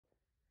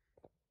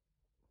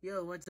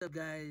Yo, what's up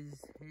guys?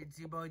 It's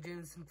your boy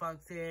Jameson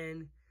Fox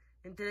here,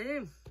 and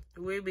today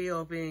we'll be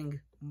opening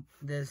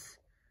this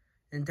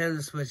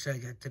Nintendo Switch I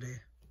got today.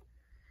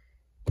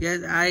 Yeah,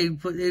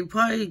 it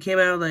probably came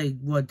out like,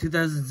 what,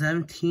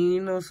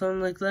 2017 or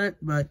something like that,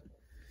 but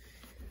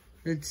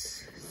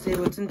let's see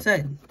what's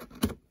inside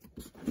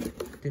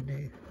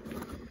today.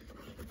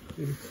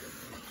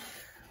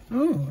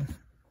 Oh,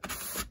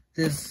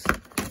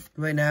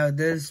 right now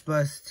this is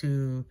supposed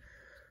to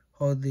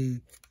hold the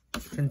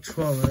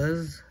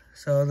controllers,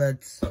 so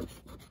let's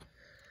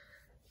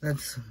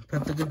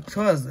put the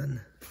controllers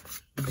in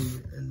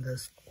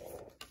this.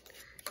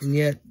 And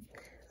yet,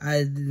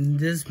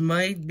 this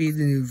might be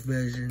the new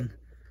version.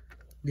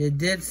 They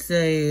did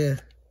say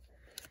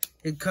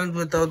it comes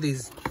with all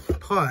these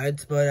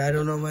parts, but I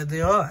don't know what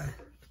they are.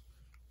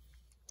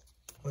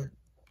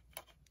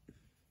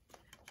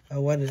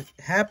 What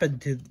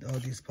happened to all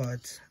these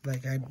parts?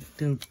 Like, I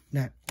do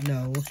not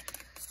know.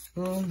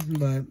 Well,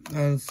 but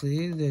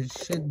honestly, there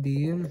should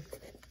be.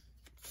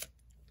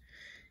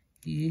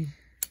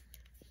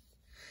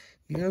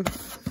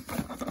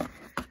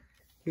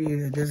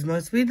 This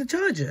must be the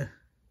charger.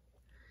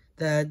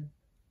 That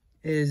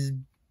is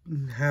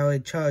how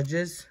it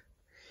charges.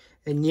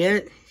 And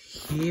yet,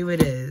 here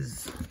it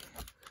is.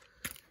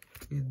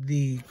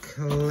 The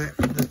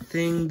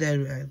thing that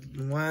I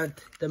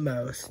want the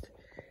most.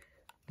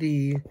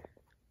 The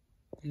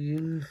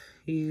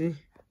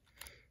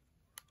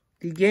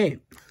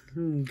game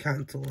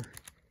console.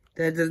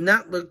 That does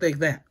not look like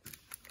that.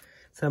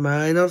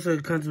 Somehow, and also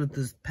it comes with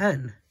this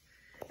pen.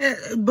 Yeah,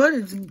 but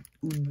it's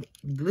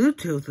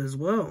Bluetooth as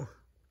well.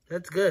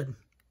 That's good.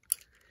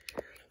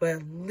 But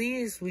at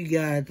least we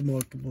got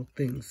multiple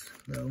things,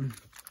 though.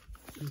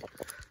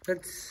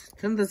 Let's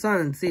turn this on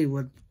and see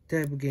what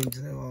type of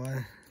games there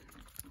are.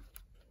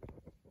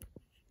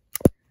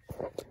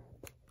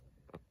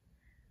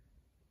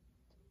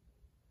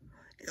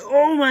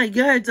 Oh my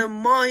god, it's a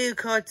Mario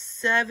Kart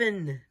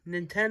 7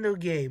 Nintendo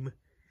game.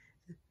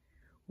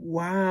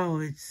 Wow,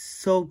 it's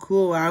so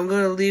cool. I'm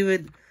gonna leave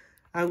it.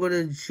 I'm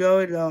gonna show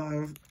it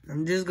off.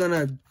 I'm just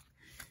gonna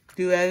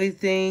do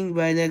everything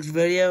by next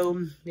video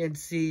and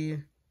see.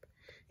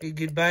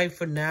 Goodbye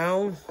for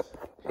now.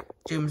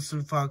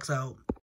 Jameson Fox out.